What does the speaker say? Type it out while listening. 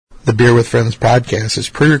The Beer with Friends podcast is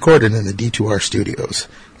pre-recorded in the D2R studios.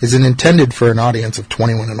 It is intended for an audience of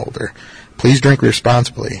 21 and older. Please drink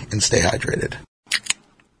responsibly and stay hydrated.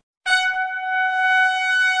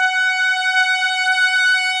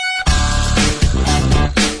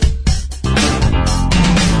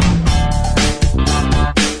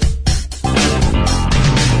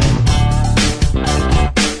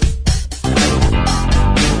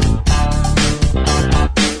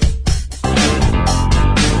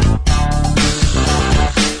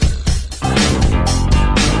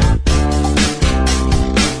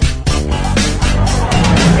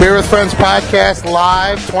 Beer with Friends podcast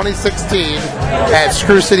live 2016 at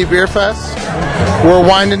Screw City Beer Fest. We're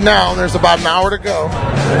winding down. There's about an hour to go.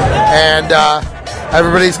 And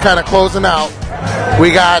everybody's kind of closing out. We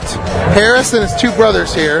got Harris and his two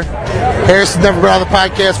brothers here. Harris has never been on the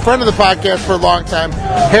podcast, friend of the podcast for a long time.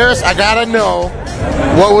 Harris, I got to know,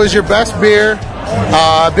 what was your best beer,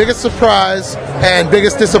 biggest surprise, and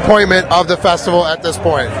biggest disappointment of the festival at this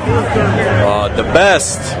point? The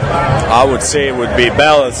best, I would say, would be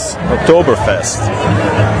Bell's Oktoberfest.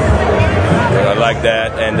 I like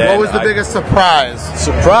that. And then what was the biggest surprise?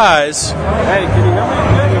 Surprise? Hey, can you help me?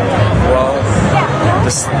 Well,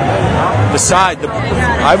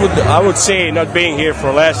 I would say, not being here for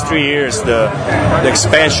the last 3 years, the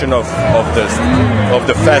expansion of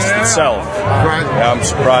the fest itself. Right. I'm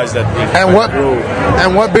surprised that it grew.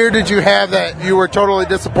 And what beer did you have that you were totally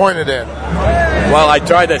disappointed in? Well, I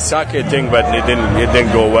tried that sake thing, but it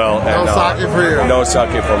didn't go well. No sake for you. No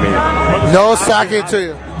sake for me. No sake to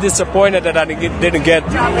you. Disappointed that I didn't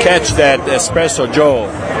catch that Espresso Joe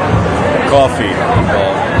coffee.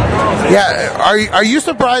 Yeah, are you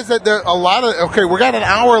surprised that there a lot of we got an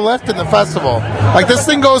hour left in the festival. Like this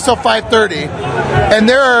thing goes till 5:30, and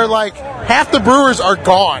there are like half the brewers are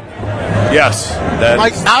gone. Yes,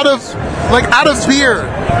 out of beer.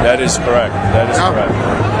 That is correct. Correct.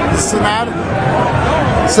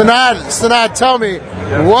 Sanad, tell me,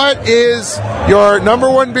 what is your number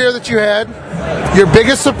one beer that you had, your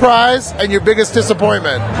biggest surprise, and your biggest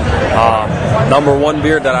disappointment? Number one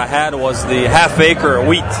beer that I had was the Half Acre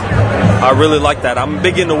Wheat. I really like that. I'm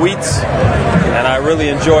big into wheats, and I really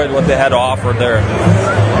enjoyed what they had to offer there.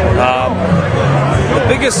 The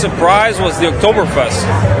biggest surprise was the Oktoberfest.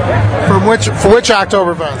 From which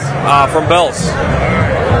Oktoberfest? From Bell's.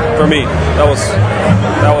 For me, that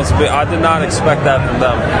was big. I did not expect that from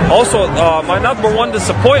them. Also, my number one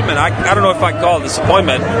disappointment, I don't know if I call it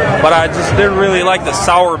disappointment, but I just didn't really like the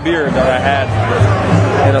sour beer that I had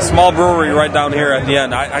in a small brewery right down here at the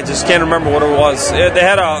end. I just can't remember what it was. They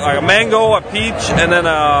had a mango, a peach, and then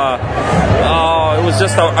it was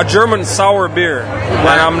just a German sour beer. And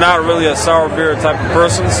I'm not really a sour beer type of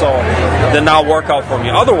person, so it did not work out for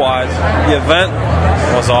me. Otherwise, the event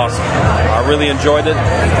was awesome. I really enjoyed it.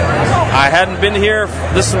 I hadn't been here.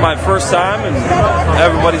 This is my first time, and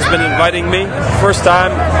everybody's been inviting me. First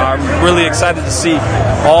time. I'm really excited to see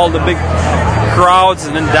all the big crowds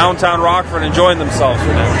and in downtown Rockford enjoying themselves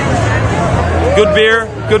with it. Good beer,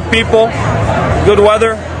 good people, good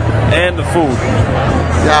weather, and the food.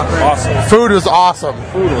 Yeah, awesome. Food was awesome.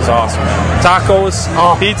 Tacos,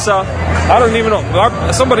 pizza. I don't even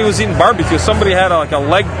know. Somebody was eating barbecue. Somebody had a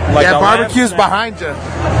leg. Barbecue's behind you.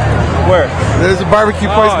 Where? There's a barbecue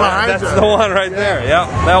place behind you. That's the one right there. Yeah,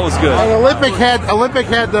 that was good. And Olympic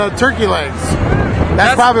had the turkey legs.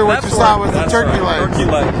 That's probably what you saw was the turkey legs. Turkey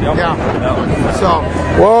legs. Yep. Yeah. Yep. So,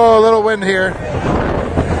 whoa, a little wind here.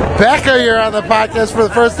 Becca, you're on the podcast for the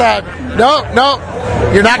first time. No,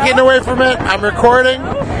 you're not getting away from it. I'm recording,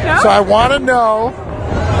 so I want to know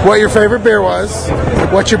what your favorite beer was,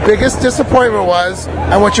 what your biggest disappointment was,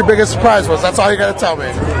 and what your biggest surprise was. That's all you got to tell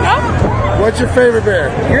me. What's your favorite beer?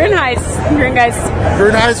 Grünheis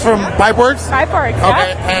from Pipeworks? Pipeworks, yeah.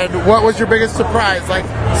 Okay, and what was your biggest surprise? Like,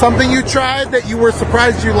 something you tried that you were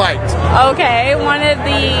surprised you liked? Okay, one of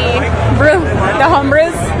the home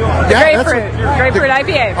brews. Grapefruit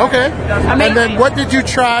IPA. Okay. Amazing. And then what did you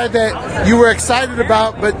try that you were excited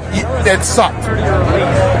about, but that sucked?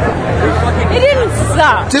 It didn't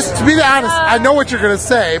suck. Just to be honest, I know what you're going to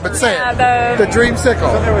say, but say it. The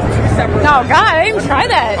Dreamsicle. No, God, I didn't try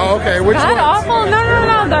that. Oh, okay. Which one? Awful. No.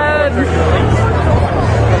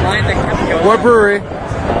 What brewery?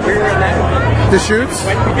 Deschutes?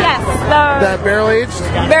 Yes. That barrel-aged?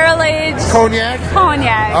 Barrel-aged. Cognac?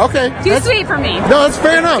 Okay. Too sweet for me. No, that's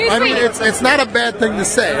fair enough. I mean, it's not a bad thing to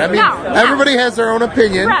say. I mean, everybody has their own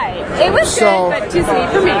opinion. Right. It was good, but too sweet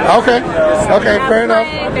for me. Okay, fair enough.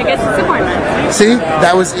 My biggest disappointment. See?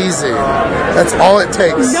 That was easy. That's all it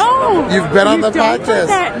takes. No. You've been on the podcast.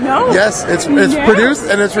 No. Yes, it's produced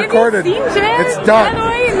and it's recorded. Have you seen Jen? It's done.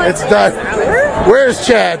 It's done. Where's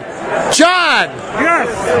Chad? John!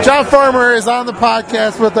 Yes! John Farmer is on the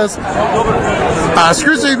podcast with us.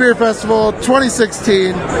 Screw City Beer Festival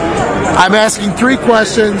 2016. I'm asking 3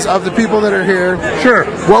 questions of the people that are here. Sure.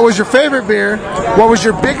 What was your favorite beer? What was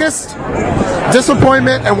your biggest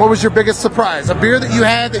disappointment? And what was your biggest surprise? A beer that you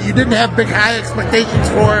had that you didn't have big high expectations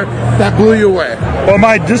for that blew you away. Well,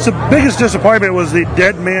 my biggest disappointment was the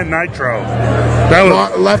Dead Man Nitro. That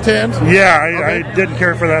was left hand? Yeah, I didn't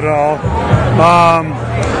care for that at all.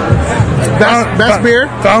 Best beer?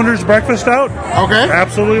 Founder's Breakfast Stout. Okay.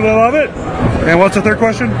 Absolutely love it. And what's the third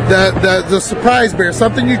question? The surprise beer,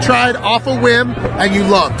 something you tried off a whim and you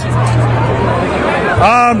loved.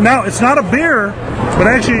 Now, it's not a beer, but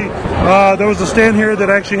actually, there was a stand here that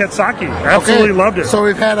actually had sake. Absolutely loved it. So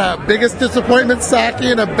we've had a biggest disappointment sake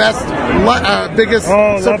and a biggest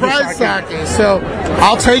surprise sake. So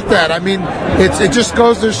I'll take that. I mean, it just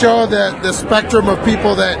goes to show the spectrum of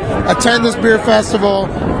people that attend this beer festival,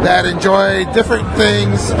 that enjoy different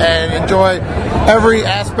things and enjoy every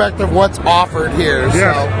aspect of what's offered here.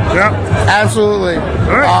 Yeah. So, yeah. Absolutely.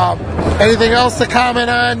 All right. Anything else to comment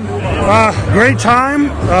on? Great time.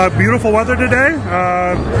 Beautiful weather today.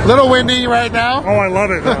 Little windy right now. Oh, I love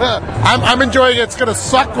it. I'm enjoying it. It's going to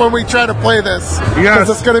suck when we try to play this. Yes. Because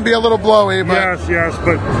it's going to be a little blowy. But Yes.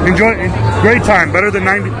 But enjoy. Great time. Better than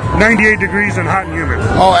 98 degrees and hot and humid.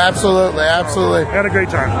 Oh, absolutely. Had a great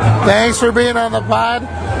time. Thanks for being on the pod.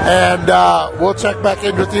 And we'll check back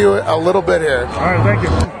in with you a little bit here. All right. Thank you.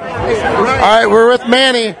 All right. We're with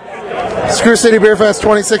Manny. Screw City Beer Fest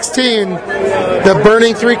 2016. The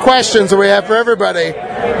burning 3 questions that we have for everybody.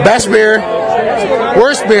 Best beer,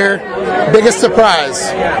 worst beer, biggest surprise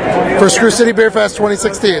for Screw City Beer Fest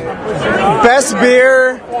 2016. Best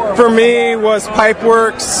beer for me was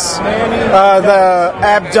Pipeworks, the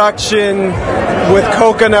Abduction with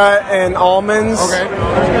coconut and almonds. Okay.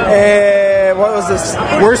 And what was this?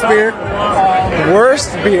 Worst beer?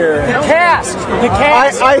 Worst beer. The cask.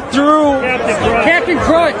 I threw Captain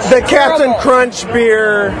Crunch. the Captain Crunch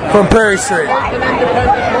beer. From Prairie Street.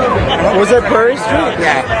 Was it Prairie Street?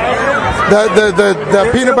 Yeah. The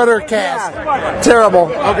peanut butter cask.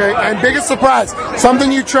 Terrible. Okay, and biggest surprise.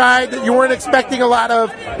 Something you tried that you weren't expecting a lot of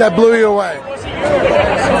that blew you away.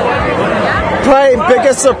 Probably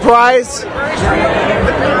biggest surprise.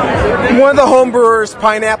 One of the homebrewers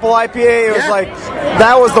pineapple IPA. It was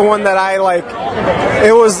that was the one that I like.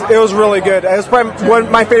 It was really good. It was probably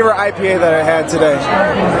my favorite IPA that I had today.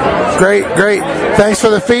 Great. Thanks for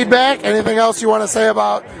the feedback. Anything else you want to say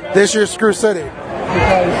about this year's Screw City?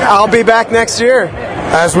 I'll be back next year.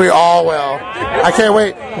 As we all will. I can't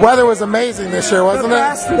wait. Weather was amazing this year, wasn't The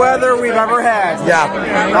best weather we've ever had. Yeah.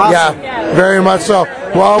 Awesome. Yeah, very much so.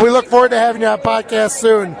 Well, we look forward to having you on podcast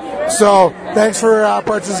soon. So, thanks for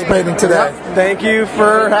participating today. Thank you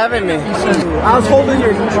for having me. I was holding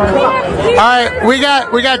your. All right, we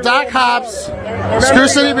got Doc Hops, Screw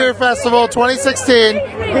City Beer Festival 2016.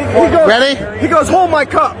 Ready? He goes, hold my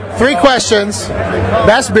cup. 3 questions.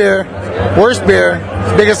 Best beer, worst beer,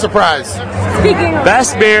 biggest surprise.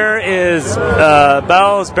 Best beer is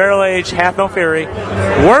Bell's Barrel Aged Half No Fury.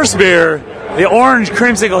 Worst beer, the orange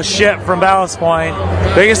creamsicle shit from Ballast Point.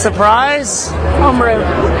 Biggest surprise? Homebrew.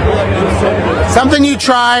 Something you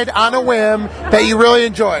tried on a whim that you really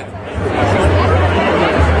enjoyed.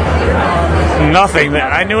 Nothing.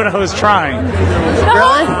 I knew what I was trying.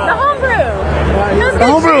 Really? The homebrew. The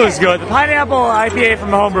homebrew was good. The pineapple IPA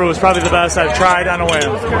from the homebrew was probably the best I've tried on a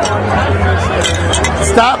whim.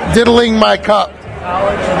 Stop diddling my cup.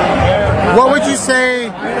 What would you say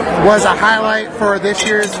was a highlight for this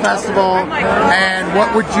year's festival, and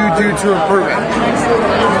what would you do to improve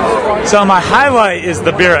it? So my highlight is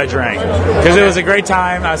the beer I drank, because it was a great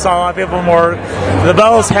time. I saw a lot of people more. The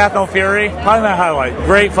Bell's Half No Fury, probably my highlight.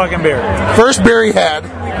 Great fucking beer. First beer he had.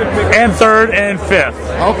 And third and fifth.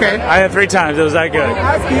 Okay. I had 3 times. It was that good.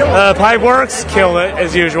 Pipeworks, killed it,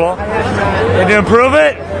 as usual. And to improve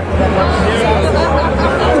it,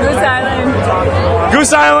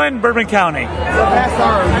 Goose Island, Bourbon County.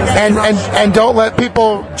 And don't let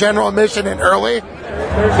people general admission in early.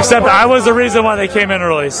 Except I was the reason why they came in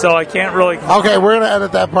early, so I can't really. Okay, we're gonna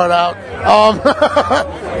edit that part out.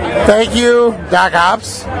 Thank you, Doc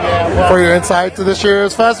Hops, for your insight to this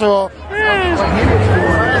year's festival.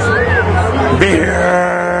 Beer.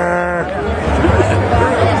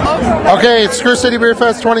 Okay, it's Screw City Beer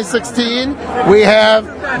Fest 2016. We have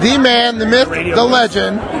the man, the myth, the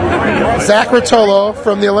legend, Zach Rotolo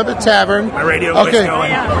from the Olympic Tavern. My radio voice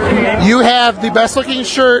going. You have the best looking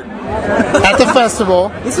shirt at the festival.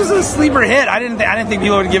 This was a sleeper hit. I didn't think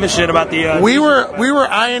people would give a shit about the. We were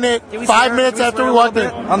eyeing it 5 minutes after we walked in.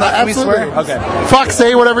 Absolutely. Okay. Fuck,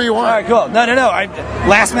 say whatever you want. All right, cool. No.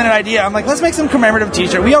 Last minute idea. I'm like, let's make some commemorative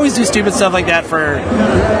T-shirt. We always do stupid stuff like that for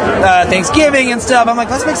Thanksgiving and stuff. I'm like,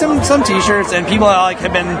 let's make some T-shirts, and people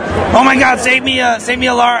have been, oh my god, save me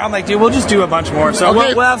a large. I'm like, dude, we'll just do a bunch more. So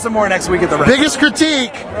okay. we'll have some more next week at the rest. Biggest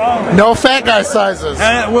critique: no fat guy sizes.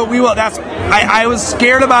 We will. I was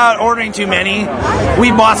scared about ordering too many.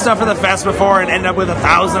 We bought stuff for the fest before and ended up with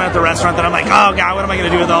 1,000 at the restaurant. That I'm like, oh god, what am I going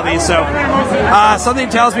to do with all these? So something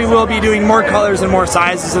tells me we'll be doing more colors and more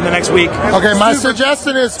sizes in the next week. Okay, my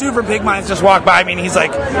suggestion is Stu from Pig Minds just walked by me and he's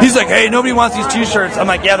like, hey, nobody wants these T-shirts. I'm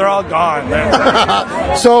like, yeah, they're all gone.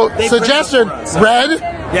 So suggestion: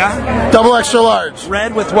 red. Yeah. Double extra large.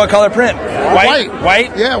 Red with what color print?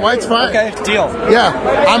 White? Yeah, white's fine. Okay, deal. Yeah,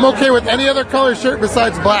 I'm okay with any other color shirt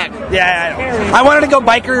besides black. Yeah, I wanted to go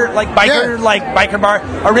biker bar.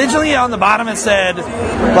 Originally on the bottom it said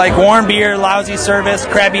like warm beer, lousy service,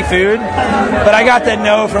 crabby food, but I got the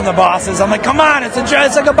no from the bosses. I'm like, come on, it's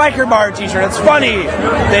like a biker bar T-shirt. It's funny.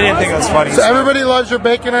 They didn't think it was funny. So everybody loves your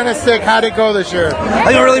bacon on a stick. How'd it go this year?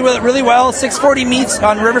 I think really well. 640 Meats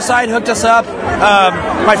on Riverside hooked us up.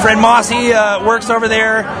 My friend Mossy works over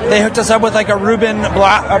there. They hooked us up with like a Reuben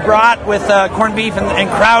brat with corned beef and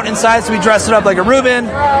kraut inside, so we dressed it up like a Reuben.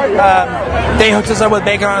 They hooked us up with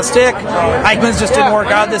bacon on a stick. Eichmann's just didn't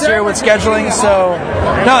work out this year with scheduling, so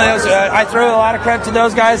no, I throw a lot of credit to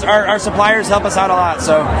those guys. Our suppliers help us out a lot.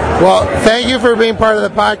 So, well, thank you for being part of the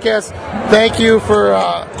podcast. Thank you for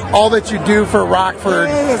all that you do for Rockford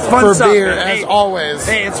for stuff, beer, man. as always.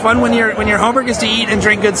 Hey, it's fun when your homework is to eat and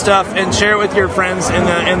drink good stuff and share it with your friends in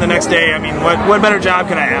the next day. I mean, what better job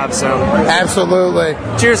can I have? So, absolutely.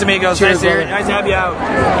 Cheers, amigos. Cheers, nice to have you out.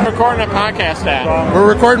 I'm recording a podcast at. We're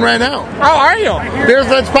recording right now. How are you? Beer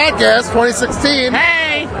Friends Podcast 2016.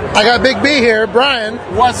 Hey. I got Big B here, Brian.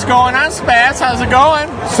 What's going on, Spaz? How's it going?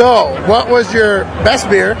 So, what was your best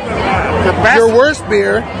beer, your worst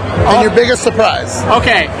beer, and your biggest surprise?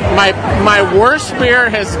 Okay, my worst beer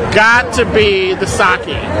has got to be the sake.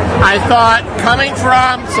 I thought, coming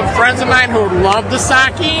from some friends of mine who love the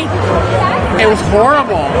sake, it was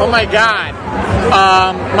horrible. Oh my god.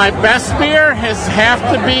 My best beer have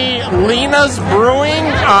to be Lena's Brewing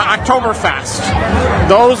Oktoberfest.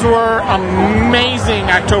 Those were amazing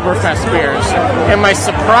Oktoberfest beers. And my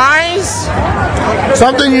surprise?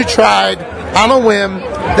 Something you tried on a whim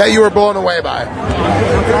that you were blown away by.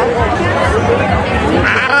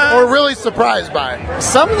 Or really surprised by.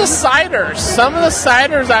 Some of the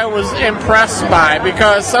ciders I was impressed by,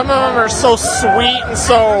 because some of them are so sweet and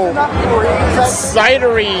so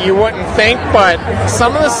cidery you wouldn't think, but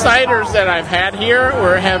some of the ciders that I've had here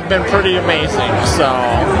have been pretty amazing. So,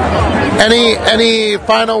 any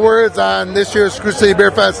final words on this year's Screw City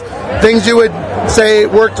Beer Fest? Things you would say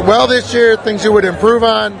worked well this year, things you would improve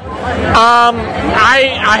on?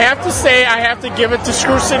 I have to say, I have to give it to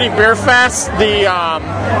Screw City Beer Fest.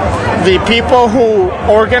 The people who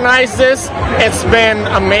organized this, it's been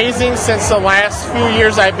amazing since the last few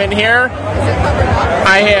years I've been here.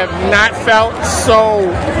 I have not felt so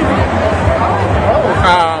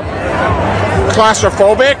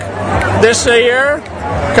claustrophobic this year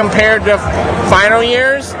compared to final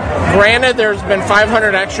years. Granted, there's been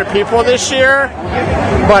 500 extra people this year,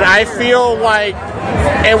 but I feel like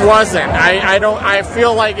it wasn't. I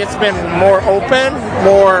feel like it's been more open,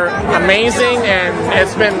 more amazing, and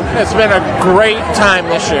it's been a great time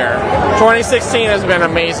this year. 2016 has been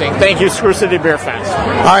amazing. Thank you, Screw City Beer Fest.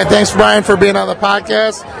 All right, thanks, Brian, for being on the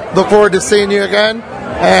podcast. Look forward to seeing you again.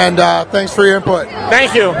 And thanks for your input.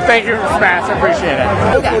 Thank you, Spaz. I appreciate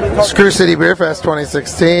it. Screw City Beer Fest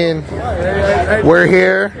 2016. We're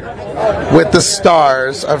here with the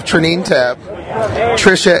stars of Trinine Tap,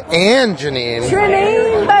 Trisha and Janine.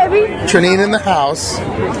 Trinine, baby. Trinine in the house.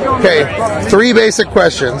 Okay, 3 basic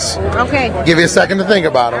questions. Okay. Give you a second to think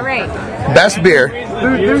about them. All right. Best beer.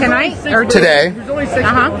 Tonight? Or today.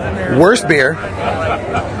 Uh-huh. Worst beer.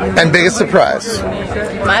 And biggest surprise.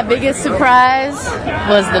 My biggest surprise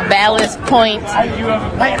was the Ballast Point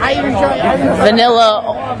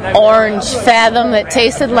Vanilla Orange Fathom that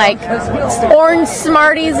tasted like orange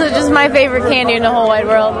Smarties, which is my favorite candy in the whole wide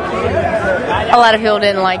world. A lot of people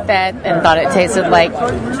didn't like that and thought it tasted like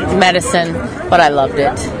medicine, but I loved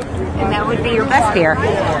it. And that would be your best beer.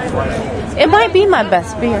 It might be my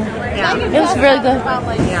best beer. Yeah. It was really good.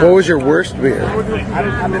 What was your worst beer?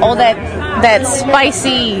 Oh, that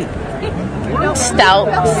spicy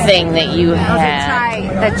stout thing that you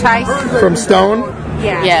had. The chai. From Stone?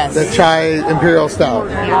 Yeah. Yes. The chai imperial stout.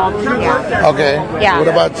 Yeah. Okay. Yeah. What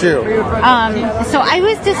about you? So I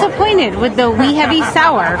was disappointed with the Wee Heavy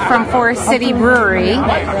Sour from Forest City Brewing.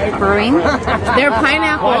 Their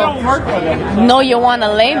pineapple. No, You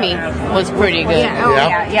Wanna Lay Me was pretty good. Yeah, oh,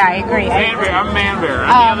 yeah, I agree. I'm Man Bear.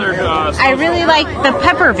 I really like the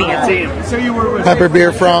pepper beer. Pepper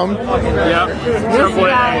beer from?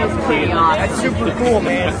 That's super cool,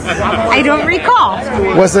 man. I don't recall.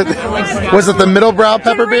 Was it the Middlebrow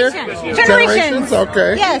pepper beer? Generations.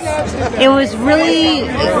 Okay. Yes. It was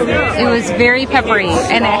very peppery,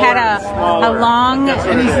 and it had a long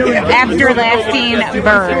after-lasting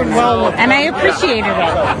burn, and I appreciated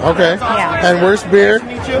it. Okay. Yeah. And worst beer?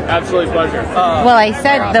 Absolute pleasure. Well, I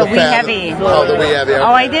said the Wee Fathom. Heavy. Oh, the Wee Heavy. Okay.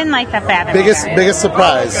 Oh, I didn't like the Fathom. Biggest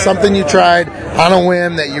surprise. Something you tried on a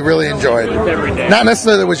whim that you really enjoyed. Not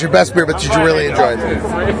necessarily that was your best beer, but that you really enjoyed.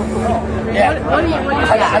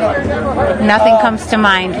 Nothing comes to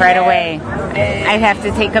mind right away. I'd have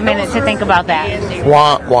to take a minute to think about that.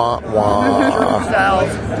 Wah, wah, wah.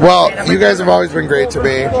 Well, you guys have always been great to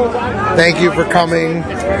me. Thank you for coming.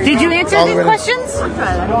 Did you answer these questions?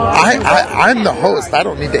 I'm the host. I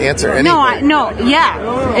don't need to answer anything. No,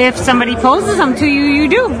 yeah. If somebody poses them to you, you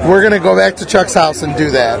do. We're going to go back to Chuck's house and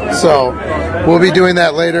do that. So we'll be doing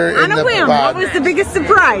that later On in a the whim, pod. what was the biggest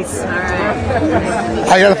surprise?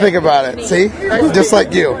 I got to think about it. See? Just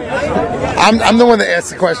like you. I'm the one that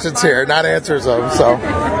asks the questions here, not answers them. So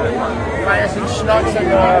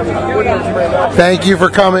thank you for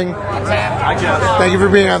coming. Thank you for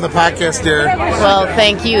being on the podcast, dear. Well,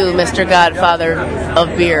 thank you, Mr. Godfather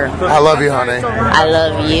of beer. I love you, honey. I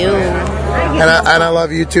love you. And I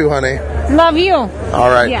love you too, honey. Love you. All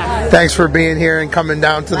right. Yeah. Thanks for being here and coming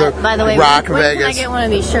down to the By the way, Rock when Vegas. can I get one of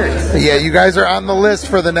these shirts? Yeah, you guys are on the list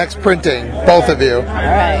for the next printing, both of you. All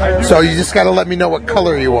right. So you just got to let me know what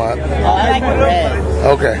color you want. Oh, I like red.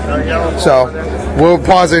 Okay. So we'll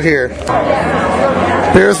pause it here.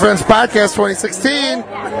 Beer with Friends Podcast 2016.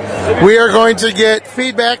 We are going to get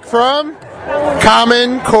feedback from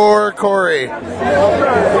Common Core Corey.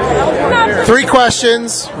 3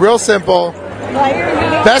 questions, real simple.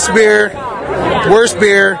 Best beer, worst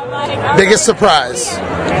beer, biggest surprise.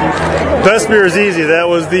 Best beer is easy. That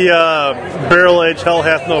was the Barrel Age Hell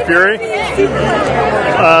Hath No Fury.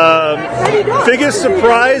 Biggest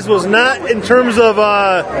surprise was not in terms of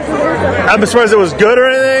I'm surprised it was good or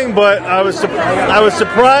anything, but I was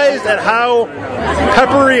surprised at how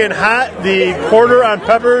peppery and hot the quarter on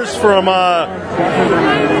peppers from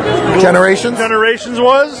Generations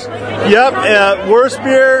was. Yep. Worst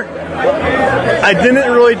beer. I didn't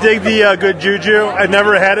really dig the Good Juju. I'd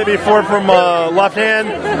never had it before from Left Hand.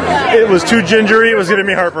 It was too gingery. It was giving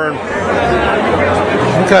me heartburn.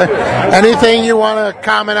 Okay. Anything you want to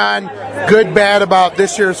comment on, good, bad, about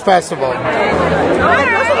this year's festival?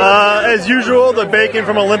 As usual, the bacon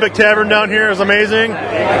from Olympic Tavern down here is amazing.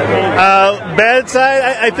 Bad side,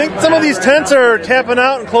 I think some of these tents are tapping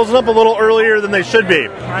out and closing up a little earlier than they should be.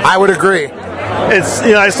 I would agree. It's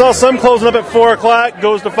I saw some closing up at 4 o'clock,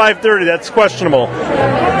 goes to 5:30. That's questionable.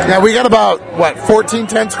 Yeah, we got about 14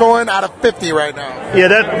 tents going out of 50 right now. Yeah,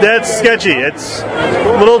 that's sketchy. It's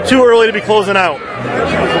a little too early to be closing out.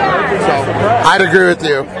 I'd agree with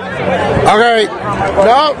you. Okay.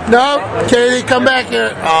 No, Katie, come back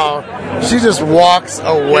here. Oh, she just walks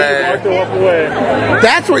away.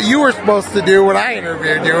 That's what you were supposed to do when I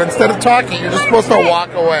interviewed you. Instead of talking, you're just supposed to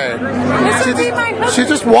walk away. She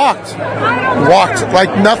just walked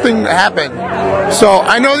like nothing happened. So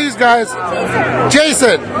I know these guys.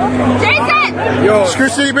 Jason! Yo. Screw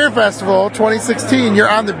City Beer Festival 2016. You're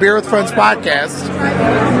on the Beer with Friends podcast,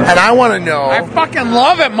 and I want to know. I fucking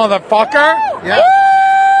love it, motherfucker! Yeah.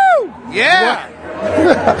 Woo! Yeah.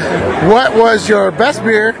 What was your best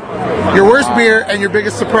beer, your worst beer, and your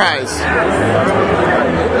biggest surprise?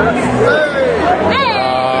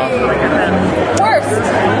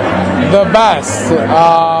 The best.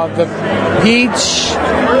 The peach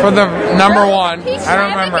for the number one. I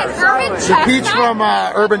don't remember. The peach from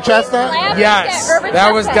Urban Chestnut? Yes.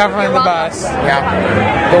 That was definitely the best. Yeah.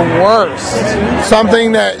 The worst.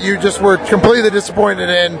 Something that you just were completely disappointed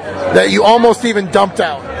in, that you almost even dumped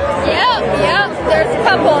out. Yep. There's a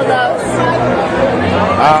couple of those.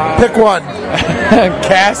 Pick one.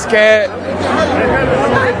 Casket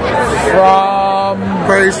from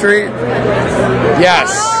Prairie Street.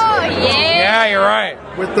 Yes. Oh, yeah. Yeah, you're right.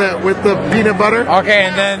 with the peanut butter. Okay,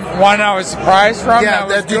 and then one I was surprised from. Yeah,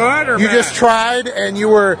 that was good. Or you bad? just tried, and you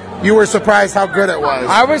were surprised how good it was.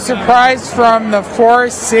 I was surprised from the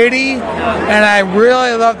Forest City, and I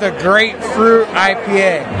really love the Grapefruit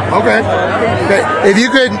IPA. Okay. If you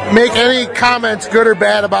could make any comments, good or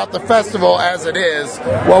bad, about the festival as it is,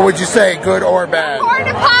 what would you say, good or bad?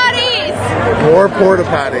 Porta potties! More porta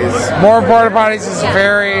potties. More porta potties is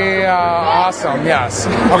very awesome, yes.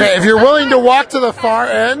 Okay, if you're willing to walk to the far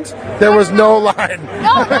end, there was no line.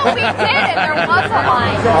 No, we did it. There was a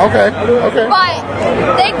line. Okay. But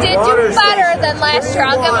they did do better than last year.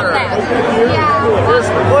 I'll give them that.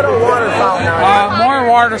 Yeah. What a water fountain out here. More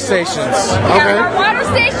water stations. Okay. More water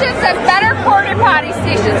stations and better porta potty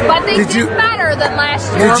stations, but they did better than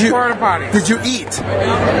last year. Did you eat?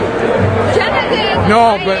 Jenna did.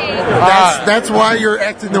 No, but that's why you're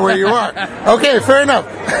acting the way you are. Okay, fair enough.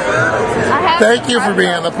 Thank you for being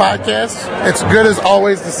on the podcast. It's good as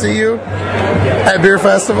always to see you at beer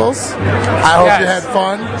festivals. I hope you had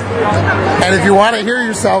fun. And if you want to hear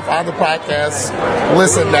yourself on the podcast,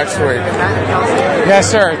 listen next week. Yes,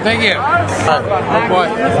 sir. Thank you.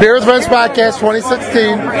 Beer with Friends Podcast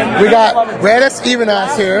 2016. We got Radis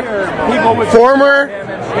Ivanas here, former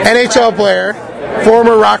NHL player,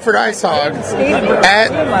 former Rockford Ice Hog,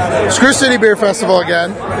 at Screw City Beer Festival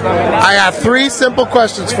again. I got 3 simple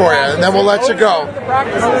questions for you, and then we'll let you go.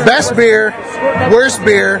 Best beer, worst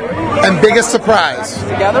beer, and biggest surprise.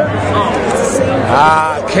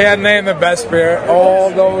 Can't name the best beer. All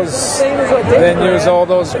those venues, all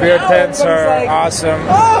those beer tents are awesome.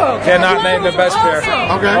 Cannot name the best beer.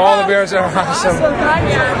 Okay. All the beers are awesome.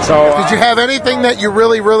 So, did you have anything that you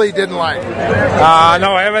really, really didn't like?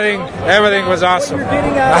 No, everything was awesome.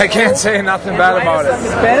 I can't say nothing bad about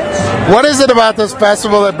it. What is it about this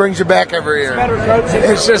festival that brings you back every year?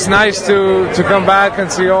 It's just nice to come back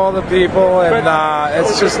and see all the people, and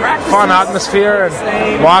it's just fun atmosphere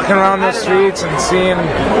and walking around the streets and seeing,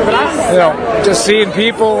 just seeing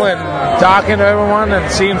people and talking to everyone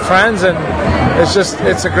and seeing friends, and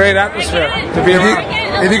it's a great atmosphere to be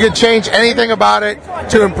around. If you could change anything about it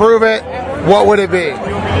to improve it, what would it be?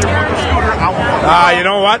 You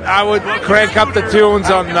know what? I would crank up the tunes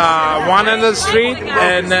on one end of the street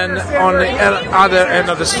and then on the other end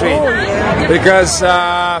of the street, because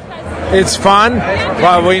it's fun,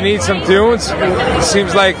 but we need some tunes. It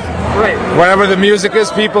seems like wherever the music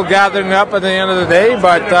is, people gathering up at the end of the day,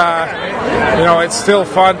 but it's still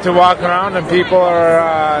fun to walk around, and people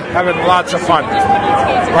are having lots of fun.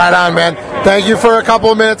 Right on, man. Thank you for a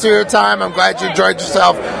couple of minutes of your time. I'm glad you enjoyed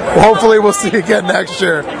yourself. Hopefully we'll see you again next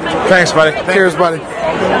year. Thanks, buddy. Cheers, buddy.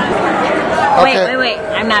 Okay. Wait.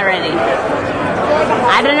 I'm not ready.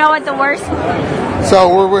 I don't know what the worst...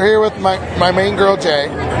 So we're here with my main girl, Jay.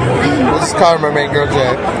 We'll just call her my main girl,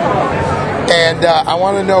 Jay. And I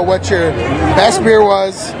want to know what your best beer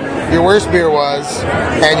was, your worst beer was,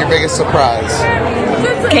 and your biggest surprise.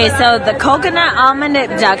 Okay, so the coconut almond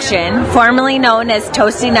abduction, formerly known as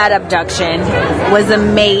toasty nut abduction, was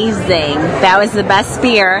amazing. That was the best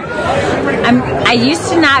beer. I used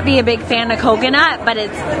to not be a big fan of coconut, but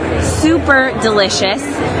it's super delicious,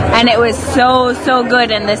 and it was so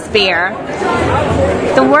good in this beer.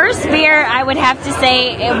 The worst beer, I would have to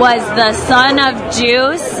say, it was the Son of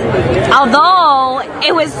Juice. Although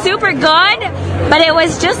it was super good, but it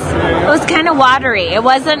was kind of watery. It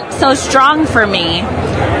wasn't so strong for me.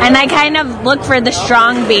 And I kind of looked for the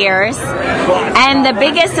strong beers. And the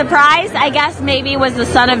biggest surprise, I guess, maybe was the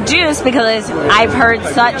Son of Juice, because I've heard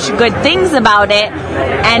such good things about it,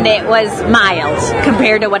 and it was mild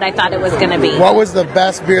compared to what I thought it was going to be. What was the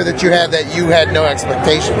best beer that you had no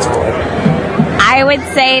expectations for? I would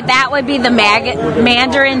say that would be the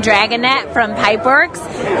Mandarin Dragonet from Pipeworks,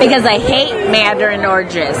 because I hate Mandarin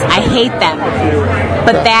oranges. I hate them.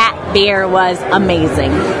 But that beer was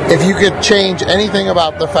amazing. If you could change anything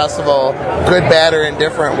about the festival, good, bad, or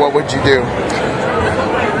indifferent, what would you do?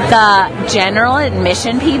 The general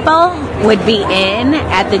admission people would be in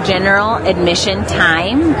at the general admission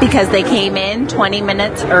time, because they came in 20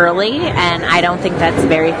 minutes early, and I don't think that's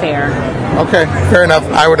very fair. Okay, fair enough.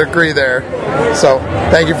 I would agree there. So,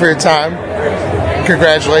 thank you for your time.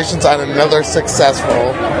 Congratulations on another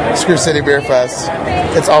successful Screw City Beer Fest.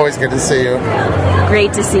 It's always good to see you.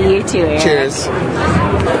 Great to see you too, Eric. Cheers.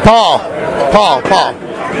 Paul.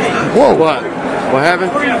 Whoa. What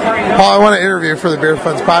happened? Paul, I want to interview for the Beer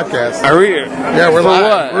Funds podcast. Are we? Yeah, we're for live.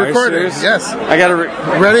 What? We're recording. Yes. I got to...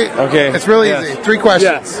 Ready? Okay. It's really easy. 3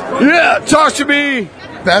 questions. Yeah, talk to me.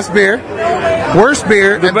 Best beer, worst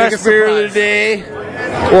beer, the and best biggest beer surprise. of the day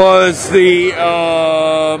was the,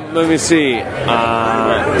 let me see,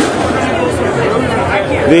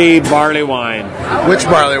 the barley wine. Which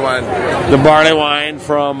barley wine? The barley wine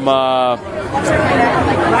from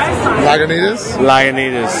Lagunitas?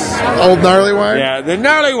 Lagunitas. Old gnarly wine? Yeah, the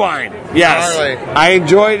gnarly wine. Yes. Gnarly. I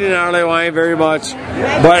enjoy the gnarly wine very much,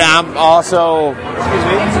 but I'm also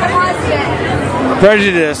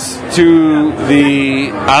prejudiced to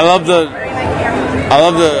the. I love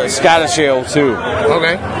the Scottish ale too.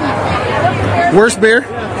 Okay. Worst beer?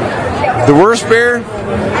 The worst beer?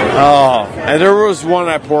 Oh, and there was one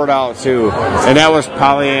I poured out too, and that was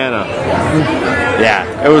Pollyanna.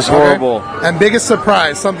 Yeah, it was horrible. Okay. And biggest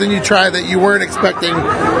surprise, something you tried that you weren't expecting,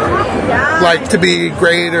 like to be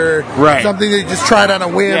great, or something that you just tried on a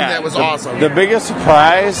whim that was awesome. The biggest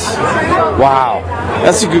surprise? Wow,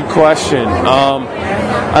 that's a good question.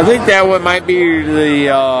 I think that one might be the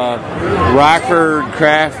Rockford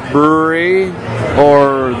Craft Brewery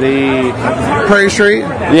or the Prairie Street.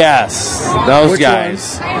 Yes, those Which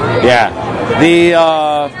guys. one? Yeah, the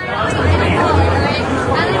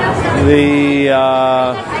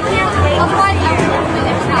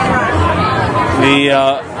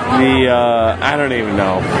I don't even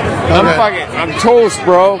know. I'm toast,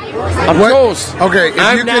 bro. I'm toast. Okay,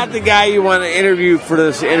 I'm not the guy you want to interview for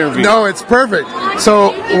this interview. No, it's perfect.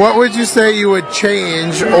 So, what would you say you would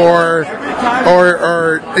change or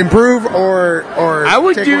improve or I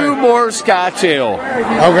would take do away? more Scotch ale.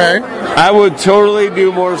 Okay. I would totally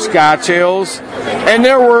do more Scotch ales. And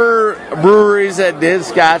there were breweries that did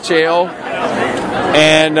Scotch ale.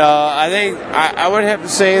 And I think I would have to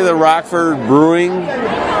say the Rockford Brewing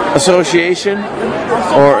Association.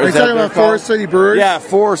 Or Are you talking about Forest City Brewers? Yeah,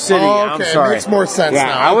 Forest City. Oh, okay. I'm sorry. Makes more sense yeah,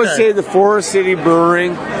 now. I would Okay. say the Forest City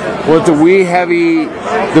Brewing with the wee heavy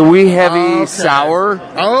sour.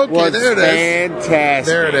 Okay, was there it is. fantastic.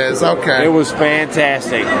 There it is. Okay. It was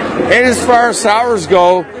fantastic. And as far as sours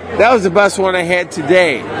go, that was the best one I had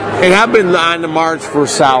today. And I've been on the march for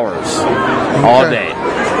sours all Okay. day.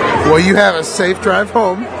 Well, you have a safe drive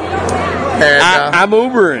home. And I'm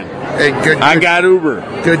Ubering. I got Uber.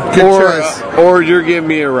 Good choice. Or you're giving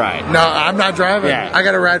me a ride. No, I'm not driving. Yeah. I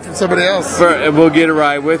got a ride from somebody else. We'll get a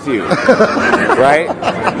ride with you. Right?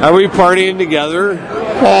 Are we partying together?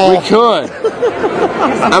 We could.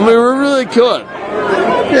 I mean, we really could.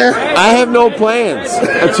 Yeah. I have no plans.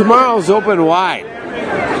 Tomorrow's open wide.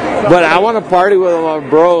 But I want to party with my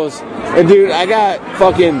bros. And dude, I got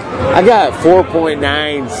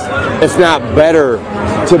 4.9s, if not better,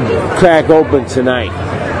 to crack open tonight.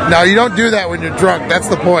 Now you don't do that when you're drunk. That's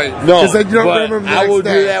the point. No, because then you don't but remember the I next will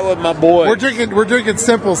day. do that with my boys. We're drinking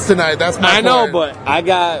simples tonight. That's my I know, point. but I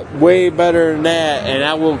got way better than that, and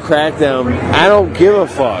I will crack them. I don't give a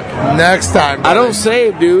fuck. Next time, I buddy. don't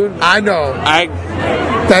save, dude. I know.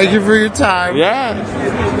 Thank you for your time.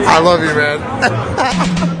 Yeah. I love you, man.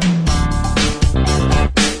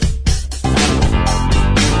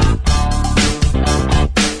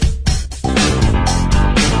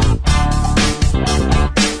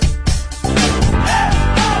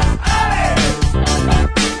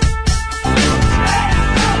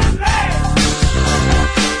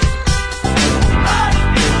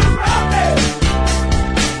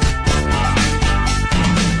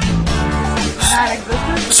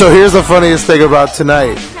 So here's the funniest thing about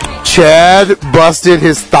tonight. Chad busted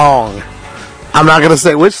his thong. I'm not going to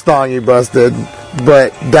say which thong he busted,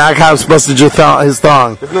 but Doc Hops busted his thong. Isn't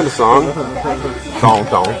that a song? Thong,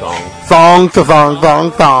 thong, thong. Thong to thong,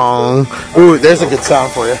 thong, thong. Ooh, there's a good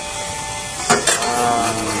sound for you.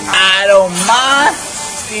 I don't mind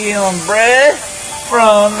stealing bread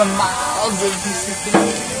from the mouths of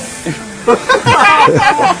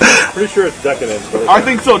Pretty sure it's decadent. But I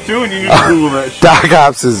think so too, and you need to Google that shit. Doc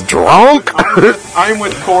Hops is drunk. I'm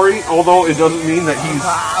with Corey, although it doesn't mean that he's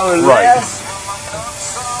right.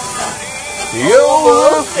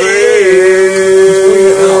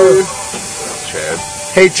 Chad.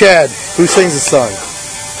 Hey, Chad, who sings the song?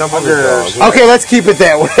 Temple Girls. Okay, let's keep it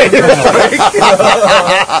that way.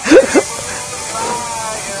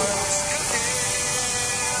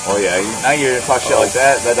 Oh yeah, now you're gonna talk shit like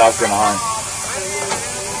that dog's gonna hunt.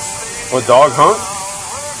 What, dog hunt?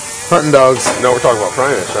 Hunting dogs. No, we're talking about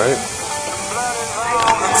Primus, right?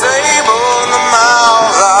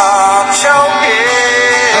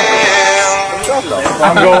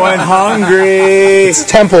 I'm going hungry. It's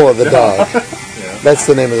Temple of the Dog. That's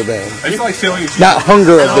the name of the band. I feel like silly. Not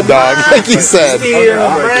Hunger of the Dog, like you said.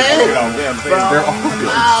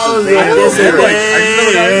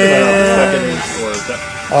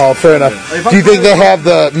 Oh, fair enough. Do you think they have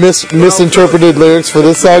the misinterpreted lyrics for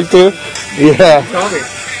this song too? Yeah.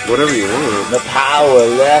 Whatever you want. The power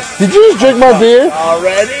left. Did you just drink my beer?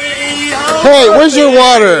 Already? Hey, where's your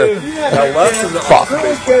water? Fuck.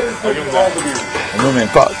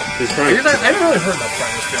 Fuck. I haven't really heard that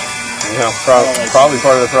Primus Bill. Yeah, probably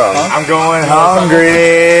part of the problem. I'm going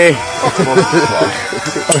hungry.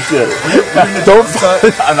 Oh shit!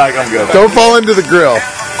 I'm good. Don't fall into the grill.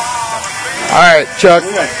 All right, Chuck,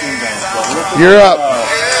 you're up.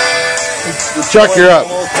 Chuck, you're up.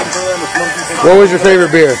 What was your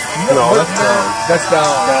favorite beer? No, that's down.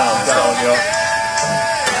 Yeah.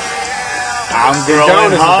 I'm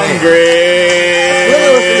growing hungry.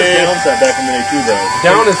 Back in the day too, though.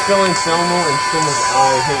 Down is filling Selma and Selma's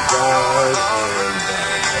eye. Thank God.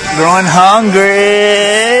 Growing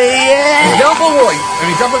hungry. Yeah. Definitely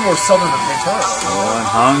more southern than Pantera. Growing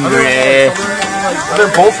hungry. They're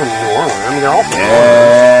both from New Orleans. I mean, they're all from New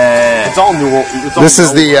Orleans. It's all New Orleans. This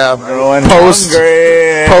is the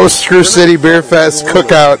post Screw City Beer Fest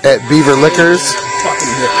cookout at Beaver Liquors.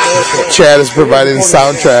 Chad is providing the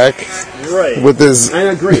soundtrack with his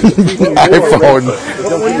iPhone.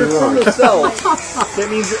 But when you're from the South, that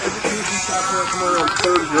means your education stops around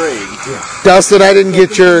 3rd grade. Dustin, I didn't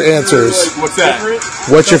get your answers. What's that?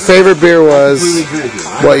 What your favorite beer was,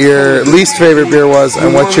 what your least favorite beer was,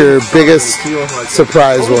 and what your biggest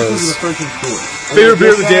surprise was. Favorite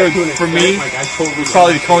beer of the day for me was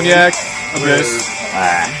probably the cognac.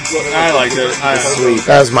 I liked it. Sweet.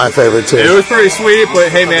 That was my favorite too. It was pretty sweet, but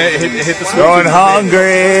hey man, it hit the sweet. Growing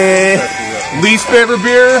hungry. Least favorite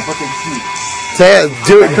beer? Say it,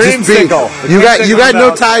 do it. Just be. You got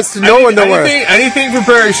no ties to no one nowhere. Anything from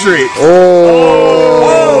Prairie Street. Oh.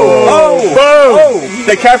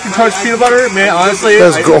 That Captain Crunch peanut butter, man. Honestly,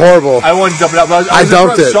 that's horrible. I wanted to dump it out, but I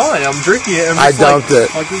dumped it. I'm drinking it. I dumped it.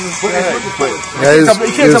 It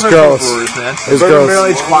was gross. It was gross. Barrel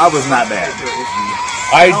Aged Quad was not bad.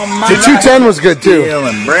 The 210 was good too.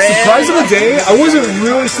 Surprise of the day, I wasn't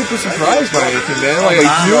really super surprised by anything, man. Like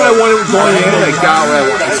I knew what I wanted going in, and I got what I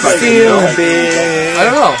wanted. I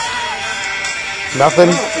don't know.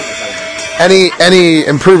 Nothing. Any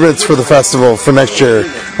improvements for the festival for next year,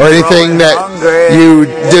 or anything that you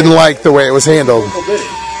didn't like the way it was handled?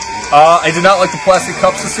 I did not like the plastic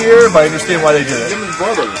cups this year, but I understand why they did it.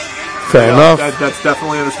 Fair enough. That's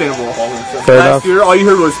definitely understandable. Fair Last enough. year, all you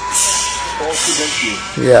heard was.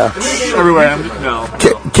 Yeah. Everywhere. No.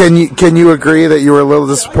 Can you agree that you were a little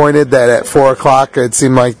disappointed that at 4:00 it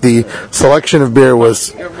seemed like the selection of beer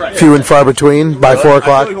was few and far between by 4:00? I feel like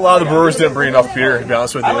a lot of the brewers didn't bring enough beer, to be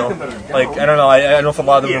honest with you. Like, I don't know. I don't know if a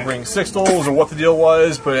lot of them were bringing sixtels or what the deal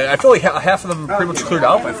was, but I feel like half of them pretty much cleared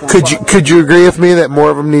out by 4:00. Could you agree with me that more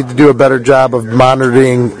of them need to do a better job of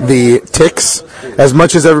monitoring the ticks? As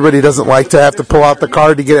much as everybody doesn't like to have to pull out the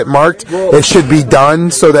card to get it marked, it should be done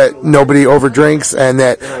so that nobody overdrinks and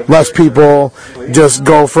that less people just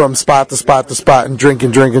go from spot to spot to spot and drink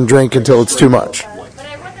until it's too much.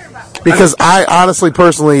 Because I honestly,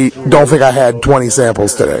 personally, don't think I had 20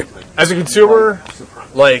 samples today. As a consumer,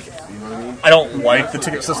 like, I don't like the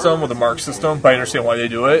ticket system or the mark system, but I understand why they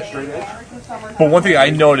do it. But one thing I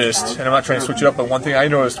noticed, and I'm not trying to switch it up, but one thing I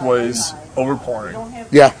noticed was overpouring.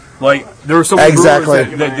 Yeah. Like, there were some brewers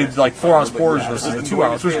that did like 4-ounce pours versus the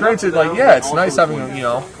 2-ounce, which granted, like, yeah, it's nice having,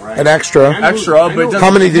 an extra, but it doesn't.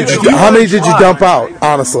 How many did you dump out,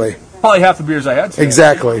 honestly? Probably half the beers I had today.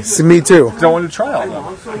 Exactly. See, me too. I wanted to try all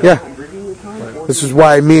of them. Yeah. This is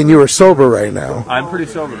why me and you are sober right now. I'm pretty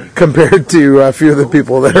sober. Compared to a few of the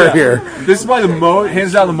people that are here. This is probably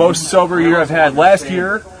hands down the most sober year I've had. Last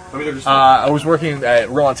year, I was working at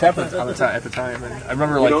Real on Tap at the time, and I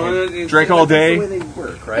remember drank all day. I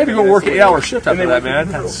had to go work an 8-hour shift after that, man.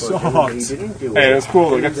 That sucked. Hey, it was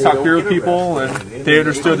cool. I got to talk beer with people, and they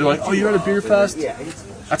understood. They're like, "Oh, you're at a beer fest?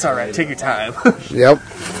 That's all right. Take your time." Yep.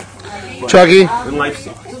 Chucky.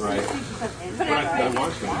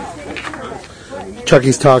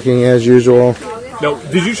 Chucky's talking as usual. No,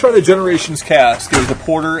 did you try the Generations Cask? It was a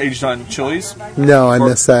porter aged on chilies. No, I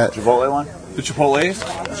missed that. Chipotle one? The Chipotle?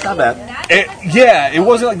 It's not bad. It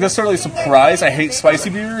wasn't necessarily a surprise. I hate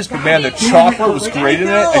spicy beers, but man, the chocolate was great in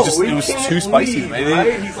it. It was too spicy.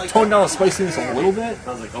 They toned down the spiciness a little bit.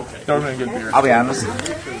 I was like, okay, that would have been a good beer. I'll be honest.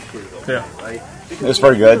 Yeah. It was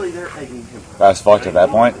pretty good. I was fucked at that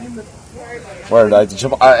point.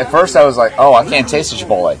 At first I was like, oh, I can't taste the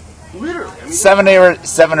Chipotle. 7 or 8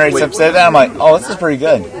 sips in, and I'm like, oh, this is pretty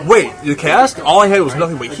good. Wait, the cask? All I had was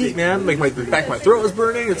nothing but heat, man. Like the back of my throat was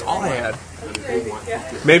burning. It's all I had.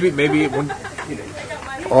 Maybe when.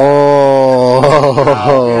 Oh.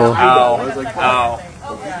 Ow.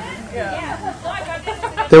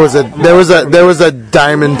 There was a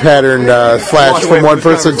diamond pattern flash from one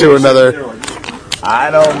person to another. I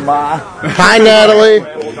don't mind. Hi, Natalie.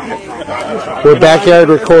 We're backyard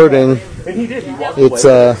recording. It's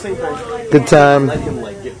a good time.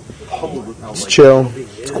 It's chill.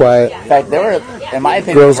 It's quiet. In fact, in my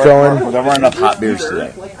opinion, Grills going. there weren't enough hot beers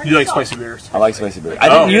today. You like spicy beers? I like spicy beers. I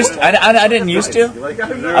didn't used to.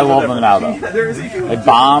 I love them now though. Like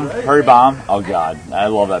Bomb, Hurry Bomb. Oh god, I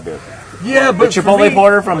love that beer. Yeah, but the Chipotle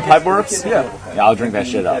Porter from Pipeworks. Yeah, I'll drink that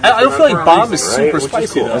shit up. I don't feel like Bomb is super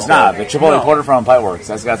spicy though. It's not. The Chipotle Porter from Pipeworks.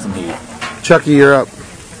 That's got some heat. Chucky, you're up.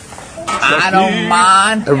 I don't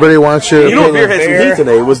mind. Everybody wants your You know what beer opinion. had some heat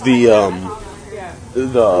today was the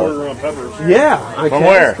From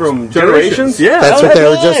where? from Generations. Yeah, That's what they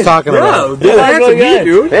were just talking about. Yeah, they had some heat,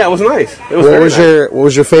 dude. Yeah, it was nice. It was very nice. What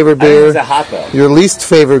was your favorite I think beer? it's a hot though. Your least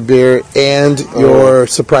favorite beer and your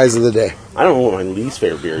surprise of the day. I don't know what my least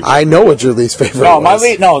favorite beer is. I know what your least favorite No, was.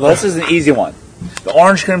 this is an easy one. The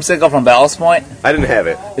orange creamsicle from Ballast Point. I didn't have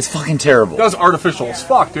it. It's fucking terrible. That was artificial as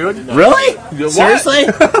fuck, dude. Really? What? Seriously?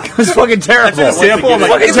 It was fucking terrible. I took a sample. I'm like,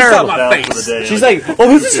 fucking "Get this out terrible. of my face." She's like, "Oh,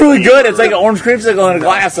 this is really good. It's like an orange creamsicle in a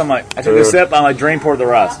glass." I'm like, I took a sip. I'm like, drain, pour the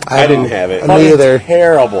rest. I didn't have it. Fucking Neither.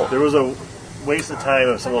 terrible. There was a waste of time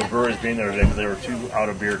of some of those brewers being there today because they were too out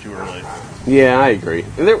of beer too early. Yeah, I agree.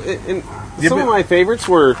 And some of my favorites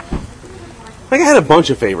were. Like, I had a bunch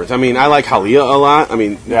of favorites. I mean, I like Halia a lot. I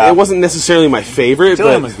mean, it wasn't necessarily my favorite,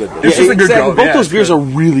 Tillium but was good, though. Yeah, exactly. Both those beers are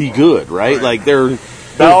really good, right? Like, they're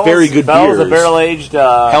very good Bell's beers. a barrel-aged...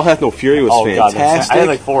 Hell Hath No Fury was fantastic. I had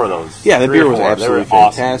like 4 of those. Yeah, the 3 beer or was 4. absolutely They were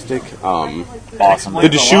awesome. fantastic. Awesome. The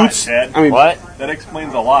Deschutes. I mean, What? That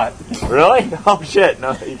explains a lot. Really? Oh, shit.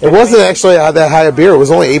 No. It wasn't actually that high a beer. It was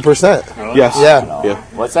only 8%. Yes. Yeah.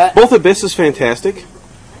 What's that? Both Abyss is fantastic.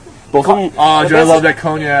 Both of them. Oh, dude, I love that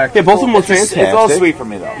cognac. Yeah, both of them were fantastic. It's all sweet for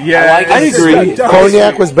me, though. Yeah, I agree.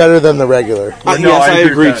 Cognac was better than the regular. Yes, I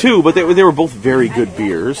agree too. But they were both very good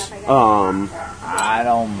beers. I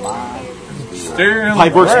don't mind.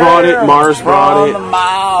 Pipeworks brought it. Mars brought it.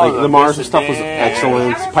 Like the Mars This stuff was is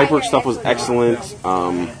excellent. Pipeworks stuff was excellent.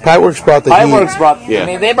 Pipeworks brought the Pipeworks heat. brought. Yeah. I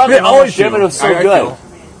mean, they brought the whole shit, but it was so good.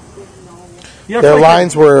 Their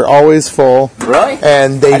lines were always full. Really?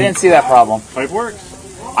 And I didn't see that problem. Pipeworks?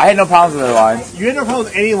 I had no problems with their lines. You had no problem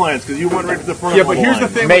with any lines because you went right to the front. Yeah, of but the here's line. the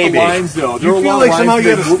thing Maybe. with the lines, though. There You were a feel lot like of somehow lines you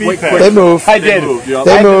had a that speed went pass. quick. They moved. I did.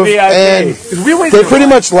 They moved, and they pretty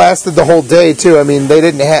much lasted the whole day too. I mean, they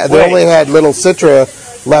didn't have. They only had little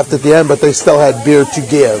Citra left at the end, but they still had beer to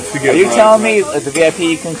give. Are you telling me at the VIP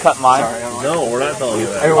you can cut mine? No, we're not telling you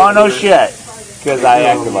that. Oh, no shit. Because I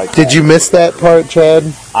acted like Did you miss that part, Chad?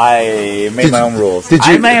 I made my own rules. Did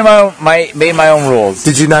you- I made my own rules.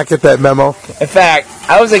 Did you not get that memo? In fact,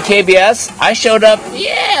 I was at KBS. I showed up,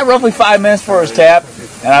 roughly 5 minutes for his tap,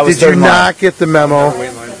 and I was Did you third in line. not get the memo?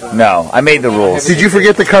 No, I made the rules. Did you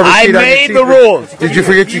forget the cover I sheet? made on the your rules. Did you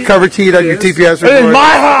forget your cover sheet on your TPS It is report? my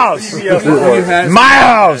house. My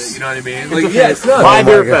house. You know what I mean? Like, yeah, it's My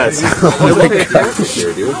beer fest.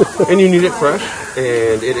 And you need it fresh,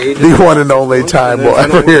 and it ages. The one and only time we'll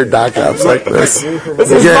ever hear Doc Ops like this.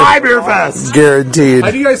 This is my beer fest. Guaranteed.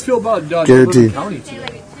 How do you guys feel about Guaranteed. Doberman County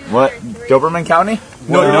today? What? Doberman County?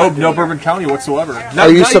 No Bourbon County whatsoever. Are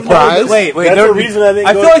you surprised? Wait. That's the reason I think.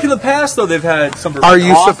 I feel like in the past though they've had some. Are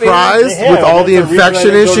you surprised with all the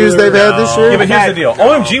infection issues they've had this Yeah, year? but here's the deal.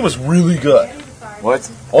 OMG was really good. What?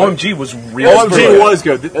 OMG was really OMG good. was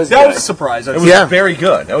good. That was a surprise. It was Yeah. very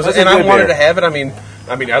good. It was, That's and a I good wanted beer. to have it. I mean,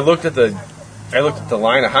 I looked at the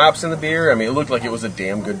line of hops in the beer. I mean, it looked like it was a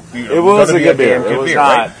damn good beer. It was gonna a be good beer. damn It was beer,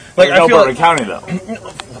 not. right? Like There's I no feel Bourbon like, County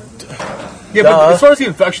though. Yeah, but as far as the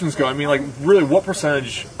infections go, I mean, like, really, what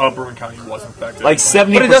percentage of Bourbon County was infected? Like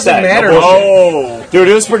 70%. But it doesn't matter. Oh, dude,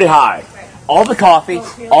 it was pretty high. All the coffee,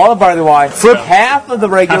 all the barley wine, half of the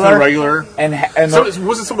regular, and so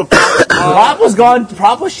wasn't some of the prop was gone.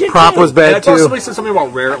 Prop was shit. Prop was I bad thought too. somebody said something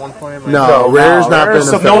about Rare at one point. No, Rare's not been Rare's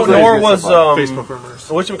affected. nor was Facebook rumors.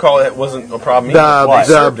 whatchamacallit wasn't a problem.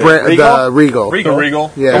 either. The Regal. The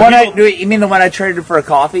Regal. Yeah. The one you mean the one I traded for a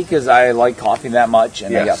coffee because I like coffee that much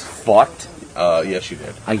and I got fucked. Yes, you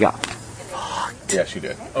did. I got Yes, you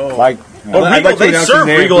did. like. Well, I'd Regal, like to they announce serve his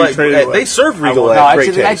name Regal if we at traded away. they serve Regal No, at Great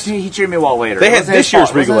actually, Taste. he treated me well later. They It had wasn't this his year's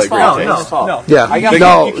fault. It Regal wasn't at his Great fault. Taste. It wasn't his fault. No. Yeah. I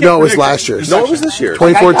got- No, it was last year's. No, it was this year. I got my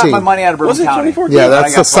 2014. money out of Bourbon Was it County. 2014? Yeah, But I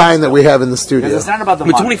that's got the sign fucked that we have in the studio. Because it's not about the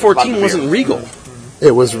But money. it's about the 2014 beer. wasn't Regal.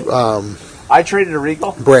 It was I traded a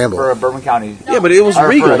Regal Bramble. for a Bourbon County. Yeah, but it was Or for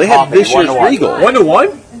Regal. a They had coffee, this year's 1-1. Regal.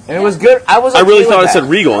 1-1. And it was good. I was. I really okay thought with it said that.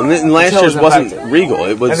 Regal, and last Until it year's was wasn't infected. Regal.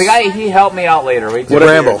 It was And the guy, he helped me out later. Wait,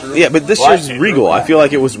 Bramble. Yeah, but this What? year's Regal. I feel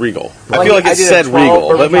like it was Regal. I Well, feel like I it did a said 12 Regal,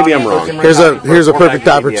 but Bourbon maybe I'm County, wrong. 13 Here's a for perfect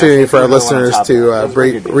KBS. opportunity for our Keep it on listeners top of to it. It was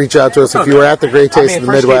pretty good. reach out to us if you were at the Great I Taste mean, of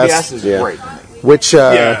the first Midwest. KBS is Yeah. great. which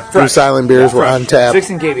Goose Island beers were on tap.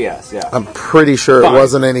 16 KBS, yeah. I'm pretty sure Fine. it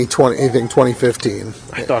wasn't anything 2015.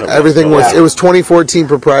 I thought it was. Everything was. It was 2014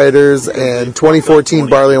 proprietors and 2014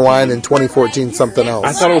 barley and wine and 2014 something else.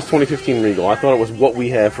 I thought it was 2015 Regal. I thought it was what we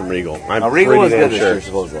have from Regal. I'm Regal was pretty good damn this sure. year,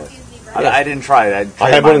 supposedly. I didn't try it. I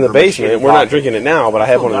have one in the basement. We're not drinking it now, but I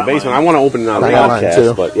have one in the basement. I want to open it on the I got mine, too.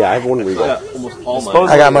 podcast, but yeah, I have one Regal.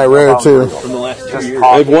 I got my rare too.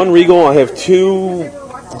 I have one Regal. I have 2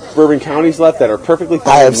 Bourbon Counties left that are perfectly fine.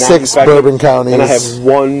 I have not 6 infected, Bourbon Counties. and I have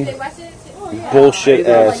 1 bullshit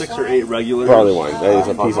ass 6 or 8 regular barley wine. That is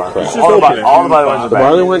a piece of crap. All the barley wines are The bad.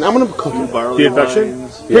 barley wine. I'm gonna cook The infection?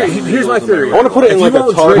 Yeah. Here's my theory. I want to put it in like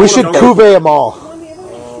a tart. We should cuvee them all.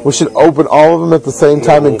 We should open all of them at the same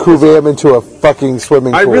time and cuvee them into a fucking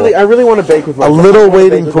swimming pool. I really want to bake with my A little I wanna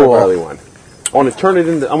wading bake with my pool. barley wine. I want to turn it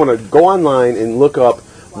into. I'm going to go online and look up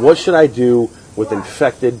what should I do with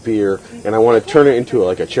infected beer, and I want to turn it into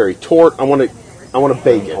like a cherry tort. I want to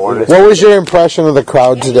bake it. What was your impression of the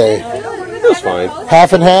crowd today? It was fine.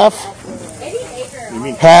 Half and half?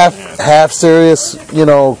 Half serious,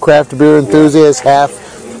 craft beer enthusiasts,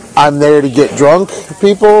 half I'm there to get drunk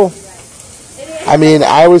people. I mean,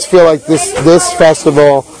 I always feel like this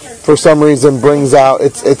festival, for some reason, brings out.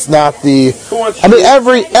 It's not the. I mean,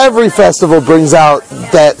 every festival brings out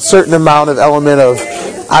that certain amount of element of.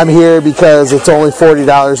 I'm here because it's only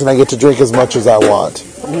 $40 and I get to drink as much as I want.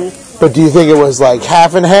 Mm-hmm. But do you think it was like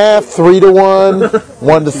half and half, 3-1,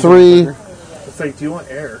 1-3? It's like, do you want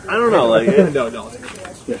air? I don't know. Like, no.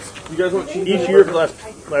 Yes. You guys want cheese? Each year for the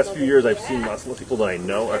last few years, I've seen lots of people that I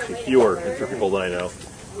know. Actually, fewer people that I know.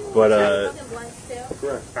 But I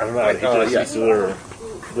don't know. I hate to listen to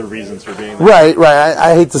their reasons for being there. Right.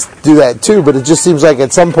 I hate to do that too, but it just seems like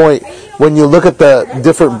at some point when you look at the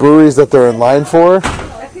different breweries that they're in line for,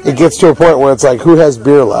 it gets to a point where it's like, who has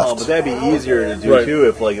beer left? But that'd be easier to do too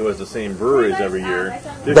if it was the same breweries every year.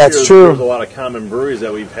 That's year, true. There's a lot of common breweries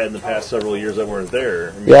that we've had in the past several years that weren't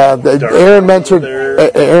there. I mean, Yeah,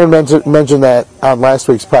 Aaron Dark mentioned that on last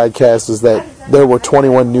week's podcast, is that there were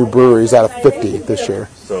 21 new breweries out of 50 this year.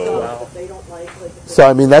 So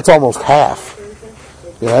I mean, that's almost half.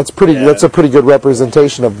 Yeah, that's pretty. Yeah. That's a pretty good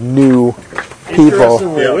representation of new people.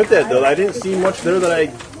 Yeah, with that though, I didn't see much there that I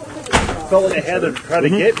felt like I had to try to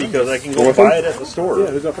get because I can go buy it at the store.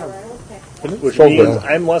 Yeah, who's up front? Which means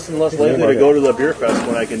I'm less and less likely to go to the beer fest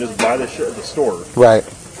when I can just buy the shit at the store. Right.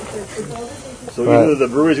 So either the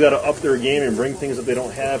brewery's got to up their game and bring things that they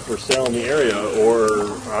don't have for sale in the area, or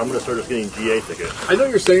I'm going to start just getting GA tickets. I know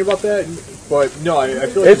what you're saying about that, but no, I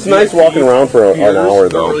feel like it's nice walking around for an hour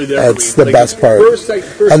though. That's the best part.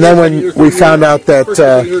 And then when we found out that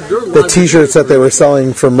the T-shirts that they were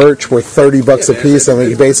selling for merch were $30 a piece, and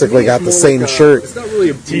we basically got the same shirt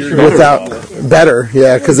without better,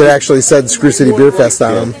 because it actually said Screw City Beer Fest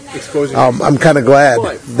on them. I'm kind of glad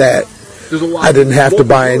that I didn't have to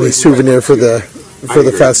buy any souvenir for the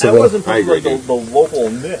festival. That wasn't like the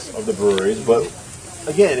localness of the breweries, but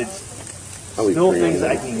again, it's still things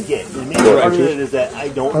I can get. The main part of it is that I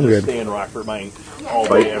don't just stay in Rockford Mine all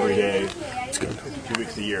day, every day, 2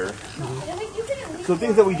 weeks a year. So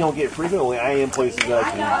things that we don't get frequently, I am places that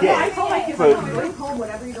I can get. But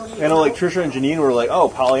I know, like Trisha and Janine were like, "Oh,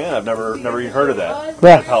 Pollyanna, I've never even heard of that."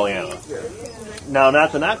 Yeah. Pollyanna. Now,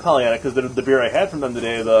 not Pollyanna, because the beer I had from them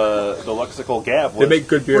today, the Lexical Gap, was they make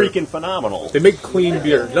good beer. Freaking phenomenal. They make clean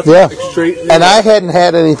beer. That's Yeah. straight. And I hadn't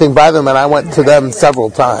had anything by them, and I went to them several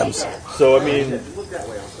times. So, I mean,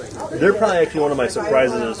 they're probably actually one of my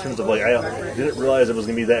surprises in terms of, like, I didn't realize it was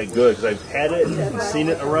going to be that good, because I've had it and seen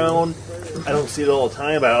it around. I don't see it all the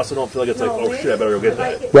time, but I also don't feel like it's like, oh shit, I better go get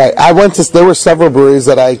that. Right. There were several breweries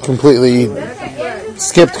that I completely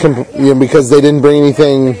skipped because they didn't bring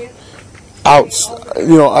anything out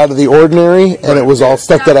of the ordinary, and it was all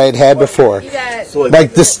stuff that I had before. So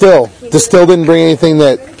like Distill didn't bring anything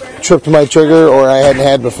that tripped my trigger or I hadn't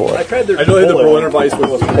had before. I tried their I know they had the Berliner Weiss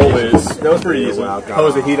with Polish. That was pretty easy. How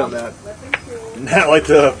was the heat on that? Not like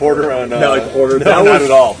the porter on. Not like the porter. No, not at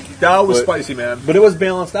all. That was spicy, man. But it was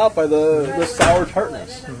balanced out by the sour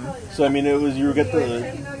tartness. Mm-hmm. So I mean, it was you get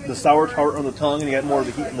the sour tart on the tongue, and you got more of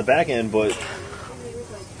the heat in the back end, but.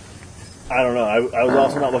 I don't know. I was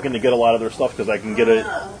also not looking to get a lot of their stuff because I can get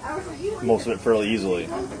most of it fairly easily.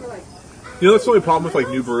 You know, that's the only problem with like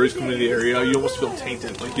new breweries coming to the area. You almost feel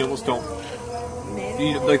tainted. Like you almost don't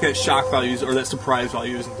like that shock values or that surprise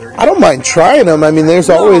values. I don't mind trying them. I mean, there's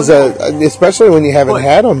always especially when you haven't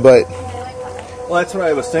had them. But well, that's what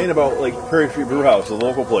I was saying about like Prairie Street Brew House, the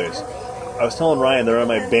local place. I was telling Ryan they're on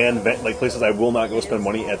my banned like places I will not go spend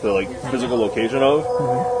money at the like physical location of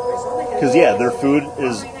because their food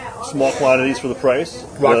is small quantities for the price.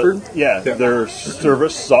 Rockford? Their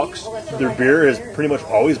service sucks. Their beer has pretty much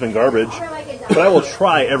always been garbage. But I will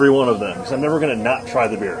try every one of them because I'm never going to not try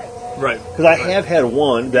the beer. Right. Because I have had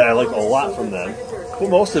one that I liked a lot from them, but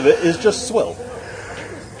most of it is just swill.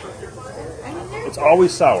 It's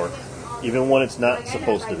always sour, even when it's not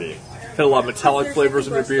supposed to be. Had a lot of metallic flavors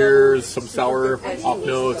in their beers, some sour off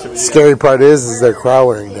notes. Scary part is they're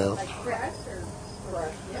crowding now.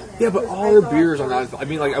 Yeah, but all their beers are not. I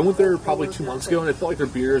mean, like I went there probably 2 months ago, and I felt like their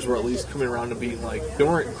beers were at least coming around to being like they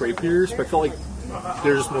weren't great beers, but I felt like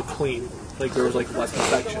they're just more clean. Like there was like less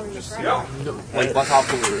infection, just like less hop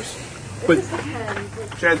flavors. But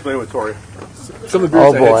Chad's playing with Tori. Some of the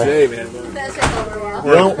beers I had today, man.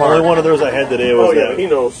 The only one of those I had today was that he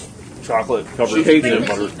knows. Chocolate covered She hates peanut it.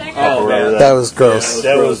 butter. That was gross.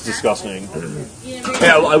 That was disgusting.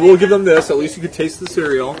 Yeah, I will give them this. At least you could taste the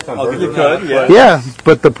cereal. I'll give them that. Yeah,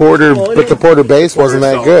 but the porter base wasn't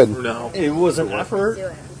that good. No, it was an effort.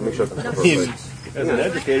 I mean, as an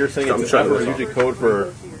educator, saying it's an effort is usually code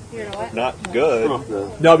for not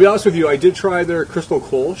good. Now, I'll be honest with you. I did try their Crystal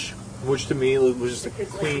Kolsch, which to me was just a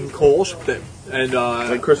clean Kolsch, and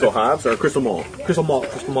like Crystal Hops or Crystal Malt. Crystal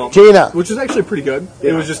Malt, Gina, which is actually pretty good.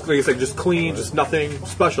 It was just like I said, just clean, just nothing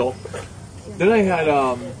special. Then I had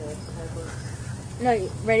No,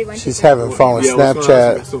 you ready? 1, 2, she's 3. having fun with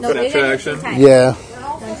Snapchat. Some Snapchat action. Yeah,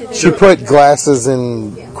 she put glasses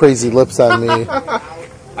and crazy lips on me.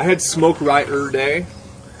 I had Smoke Rider Day,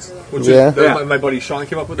 which Yeah. is my buddy Sean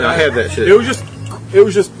came up with that. I had that shit. It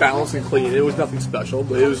was just balanced and clean. It was nothing special,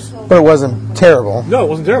 but it was. But it wasn't terrible. No, it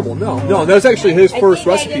wasn't terrible. No, that was actually his first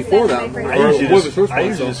recipe for them. I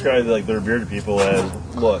usually describe like their beer to people as,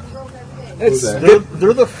 look,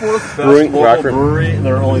 they're the fourth best local brewery, and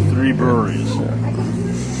there are only 3 breweries.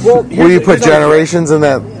 Well, Will you put Generations in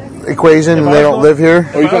that equation and they don't live here?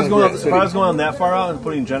 If I was going that far out and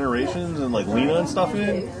putting Generations and like Lena and stuff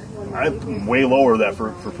in, I'd way lower that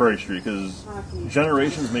for Prairie Street because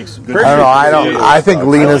Generations makes good. I don't know. I think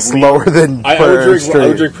Lena's lower than Prairie Street. I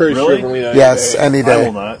would drink Prairie Street over Lena. Yes, any day. I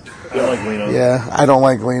will not. I don't like Lena. Yeah, I don't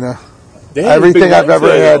like Lena. Everything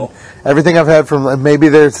Everything I've had from maybe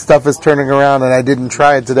their stuff is turning around and I didn't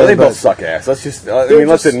try it today. They both suck ass. Let's just.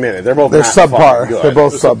 Let's admit it. They're both. They're not subpar. good. They're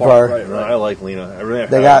both subpar. Right. I like Lena.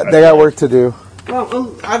 They got work to do.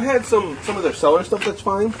 Well, I've had some of their cellar stuff that's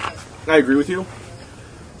fine. I agree with you.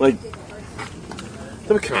 Like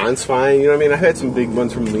the pecan's fine. You know what I mean? I've had some big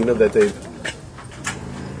ones from Lena that they've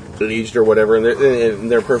aged or whatever,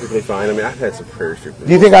 and they're perfectly fine. I mean, I've had some Prairie Street.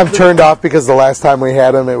 Do you think I'm turned off because the last time we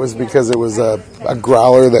had them, it was because it was a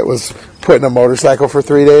growler that was put in a motorcycle for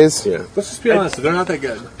 3 days? Yeah. Let's just be honest. They're not that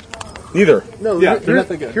good. Neither. No, Yeah, they're not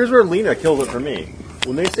that good. Here's where Lena kills it for me.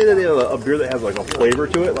 When they say that they have a beer that has like a flavor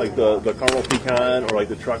to it, like the caramel pecan or like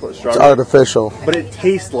the chocolate It's strawberry, artificial. but it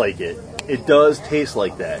tastes like it. It does taste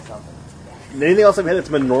like that. And anything else I've had that's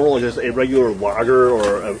been normal, like just a regular lager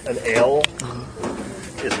or an ale,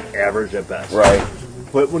 is average at best. Right.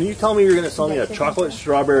 But when you tell me you're going to sell me a chocolate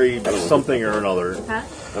strawberry something or another,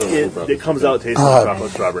 it comes out tasting like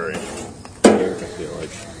chocolate strawberry.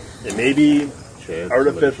 It may be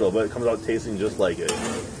artificial, but it comes out tasting just like it.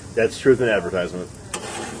 That's truth in advertisement.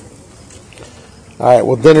 All right,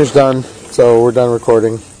 well, dinner's done, so we're done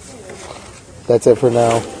recording. That's it for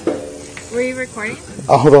now. Were you recording?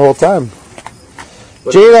 Oh, the whole time.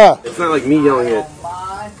 Gina! It's not like me yelling it.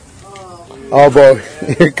 Oh, boy.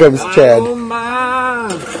 Here comes Chad.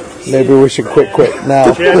 Maybe we should quit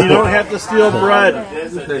now. Chad, you don't have to steal bread.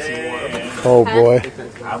 Oh, boy.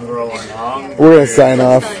 We're going to sign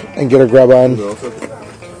off and get a grub on.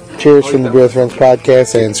 Cheers from the Beer with Friends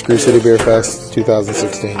podcast and Screw City Beer Fest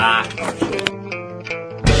 2016.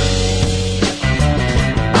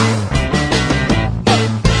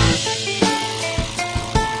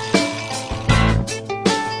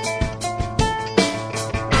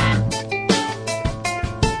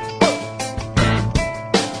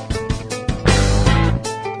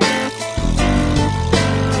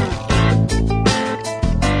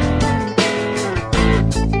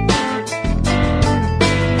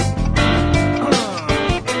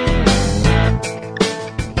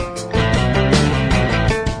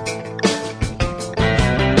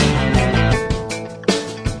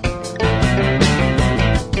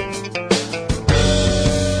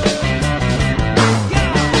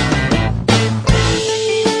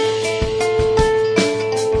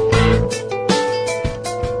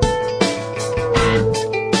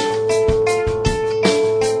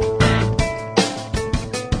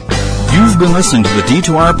 Been listening to the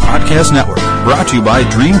D2R Podcast Network, brought to you by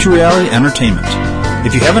Dream to Reality Entertainment.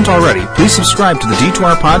 If you haven't already, please subscribe to the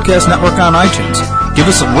D2R Podcast Network on iTunes give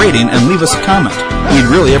us a rating, and leave us a comment. We'd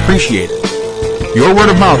really appreciate it. Your word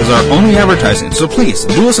of mouth is our only advertising, so please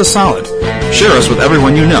do us a solid. Share us with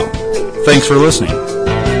everyone you know. Thanks for listening.